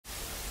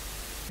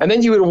And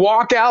then you would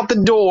walk out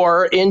the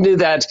door into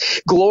that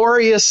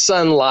glorious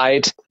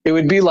sunlight. It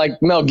would be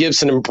like Mel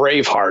Gibson in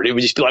Braveheart. It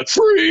would just be like,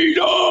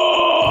 freedom!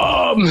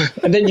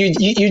 And then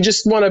you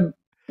just want to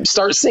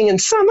start singing,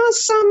 summer,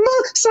 summer,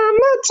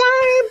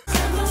 summertime.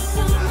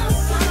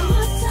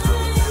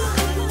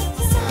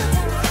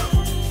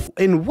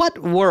 In what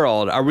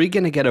world are we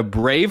going to get a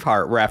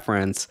Braveheart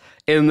reference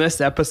in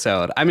this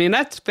episode? I mean,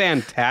 that's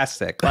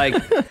fantastic. Like,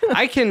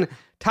 I can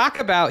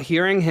talk about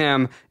hearing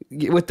him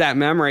with that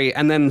memory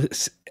and then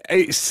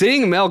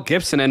seeing Mel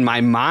Gibson in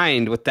my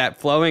mind with that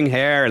flowing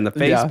hair and the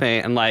face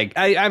paint. And like,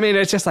 I mean,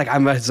 it's just like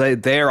I'm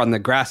there on the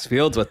grass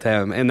fields with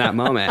him in that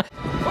moment.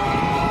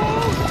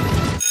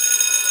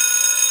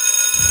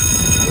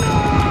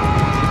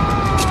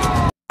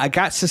 I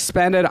got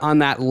suspended on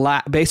that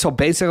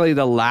basically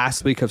the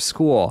last week of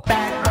school.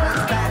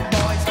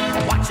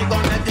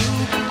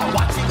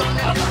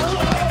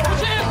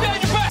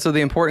 So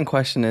the important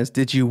question is,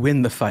 did you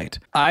win the fight?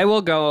 I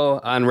will go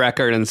on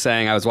record in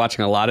saying I was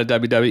watching a lot of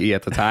WWE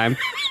at the time,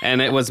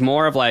 and it was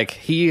more of like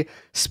he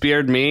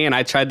speared me and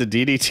I tried to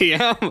DDT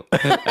him,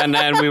 and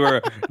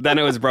then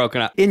it was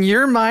broken up. In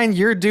your mind,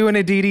 you're doing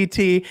a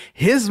DDT.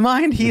 His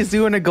mind, he's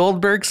doing a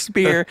Goldberg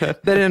spear.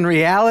 That in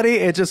reality,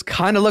 it just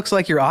kind of looks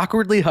like you're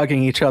awkwardly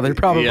hugging each other,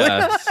 probably.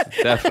 Yes,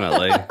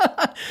 definitely.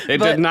 It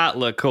did not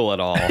look cool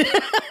at all.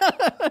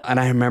 And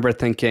I remember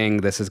thinking,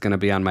 this is going to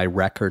be on my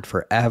record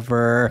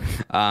forever.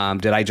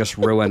 Did I just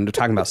ruin,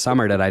 talking about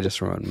summer, did I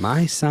just ruin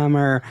my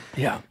summer?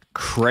 Yeah.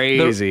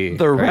 Crazy.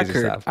 The crazy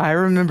record. Stuff. I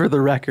remember the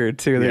record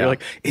too. They're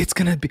like, it's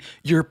going to be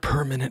your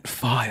permanent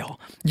file,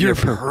 your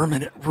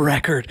permanent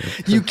record.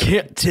 You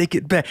can't take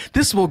it back.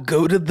 This will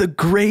go to the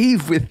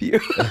grave with you.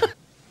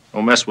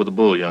 Don't mess with the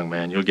bull, young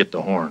man. You'll get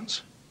the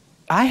horns.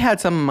 I had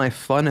some of my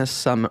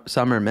funnest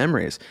summer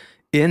memories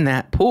in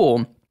that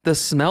pool. The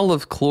smell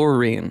of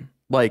chlorine,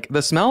 like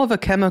the smell of a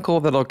chemical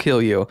that'll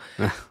kill you.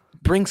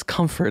 Brings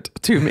comfort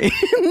to me.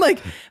 Like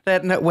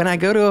that when I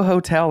go to a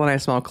hotel and I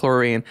smell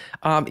chlorine,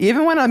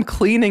 even when I'm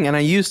cleaning and I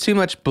use too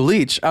much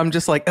bleach, I'm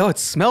just like, oh, it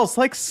smells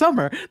like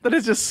summer, but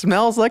it just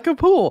smells like a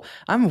pool.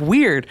 I'm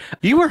weird.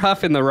 You were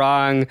huffing the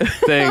wrong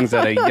things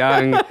at a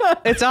young,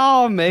 it's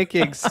all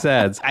making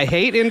sense. I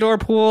hate indoor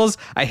pools.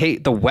 I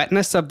hate the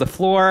wetness of the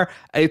floor.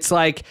 It's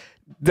like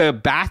the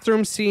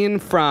bathroom scene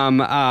from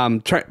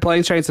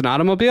Planes, Trains, and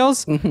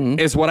Automobiles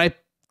is what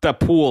the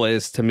pool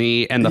is to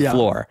me, and the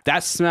floor.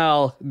 That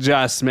smell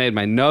just made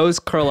my nose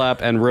curl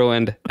up and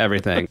ruined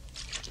everything.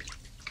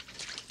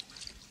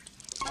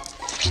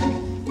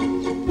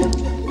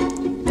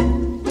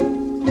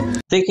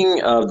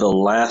 Thinking of the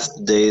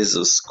last days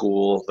of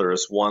school,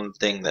 there's one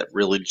thing that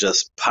really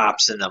just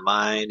pops into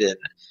mind, and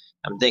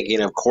I'm thinking,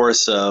 of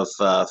course, of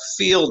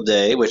field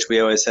day, which we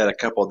always had a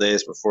couple of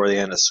days before the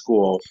end of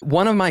school.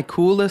 One of my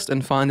coolest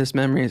and fondest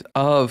memories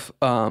of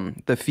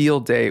the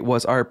field day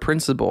was our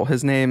principal.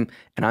 His name,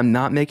 and I'm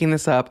not making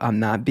this up, I'm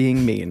not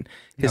being mean.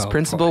 His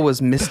principal was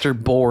Mr.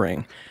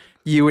 Boring.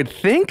 You would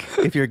think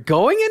if you're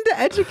going into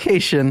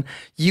education,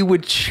 you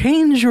would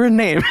change your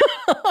name.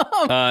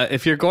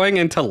 If you're going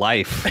into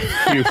life,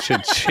 you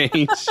should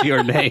change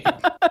your name.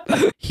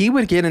 He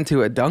would get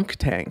into a dunk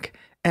tank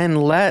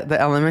and let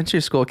the elementary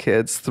school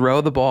kids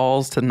throw the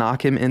balls to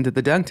knock him into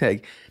the dunk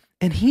tank.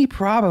 And he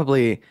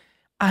probably,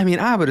 I mean,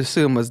 I would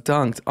assume was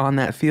dunked on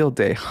that field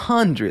day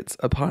hundreds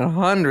upon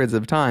hundreds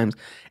of times.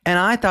 And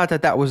I thought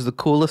that that was the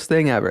coolest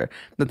thing ever,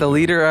 that the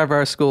leader of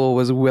our school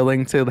was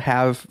willing to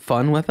have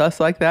fun with us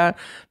like that.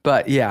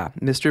 But yeah,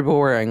 Mr.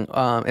 Boring,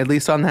 at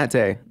least on that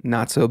day,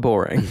 not so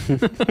boring.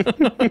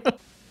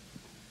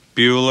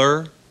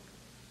 Bueller.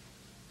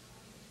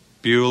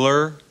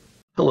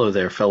 Hello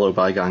there, fellow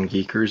Bygone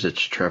Geekers.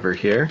 It's Trevor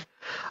here.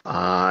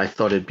 I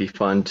thought it'd be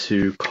fun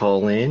to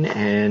call in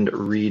and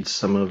read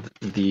some of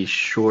the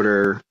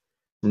shorter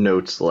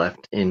notes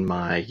left in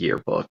my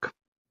yearbook.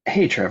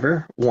 Hey,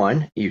 Trevor.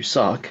 1, you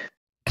suck.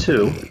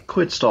 2,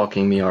 quit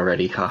stalking me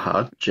already,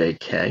 haha,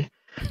 JK.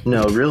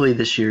 No, really,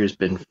 this year has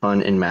been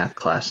fun in math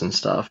class and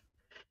stuff.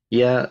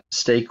 Yeah,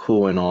 stay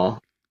cool and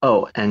all.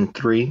 Oh, and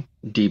 3,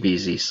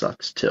 DBZ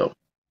sucks too.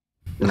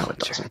 No, it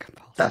doesn't.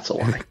 That's a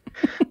lie.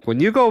 When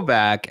you go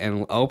back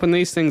and open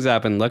these things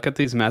up and look at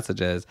these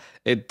messages,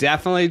 it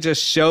definitely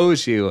just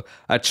shows you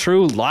a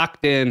true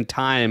locked in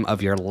time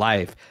of your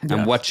life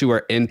and what you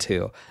were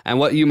into and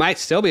what you might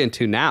still be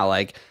into now.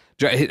 Like,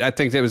 I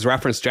think it was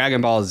referenced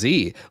Dragon Ball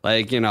Z.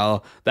 Like, you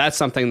know, that's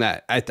something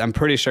that I'm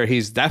pretty sure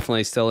he's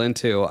definitely still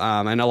into.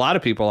 And a lot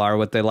of people are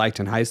what they liked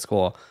in high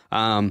school.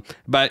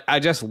 But I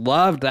just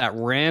loved that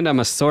random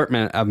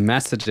assortment of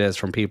messages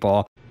from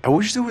people. I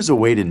wish there was a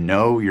way to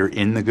know you're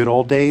in the good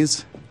old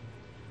days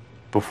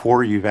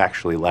before you've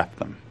actually left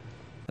them.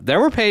 There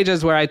were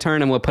pages where I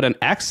turned and would put an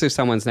X to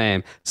someone's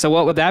name. So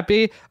what would that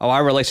be? Oh,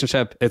 our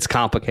relationship, it's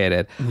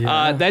complicated.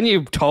 Yeah. Then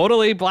you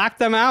totally black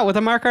them out with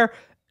a marker.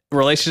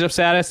 Relationship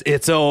status,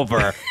 it's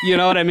over. You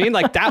know what I mean?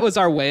 Like, that was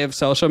our way of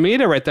social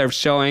media right there,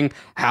 showing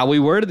how we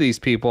were to these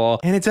people.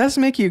 And it does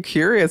make you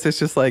curious. It's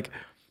just like,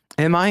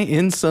 am I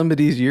in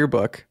somebody's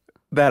yearbook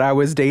that I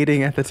was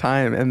dating at the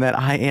time and that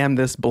I am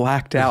this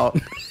blacked out,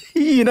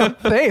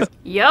 face.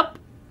 Yep.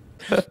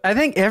 I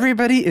think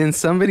everybody in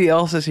somebody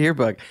else's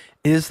yearbook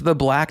is the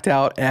blacked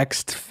out,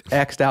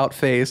 X'd out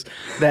face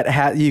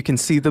that you can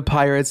see the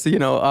pirates,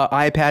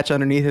 eye patch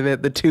underneath of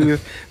it, the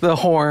tooth, the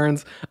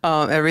horns,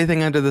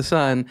 everything under the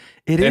sun.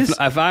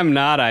 If I'm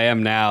not, I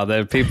am now.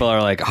 The people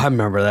are like, I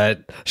remember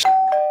that.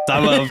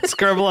 I'm gonna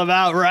scribble them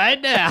out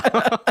right now.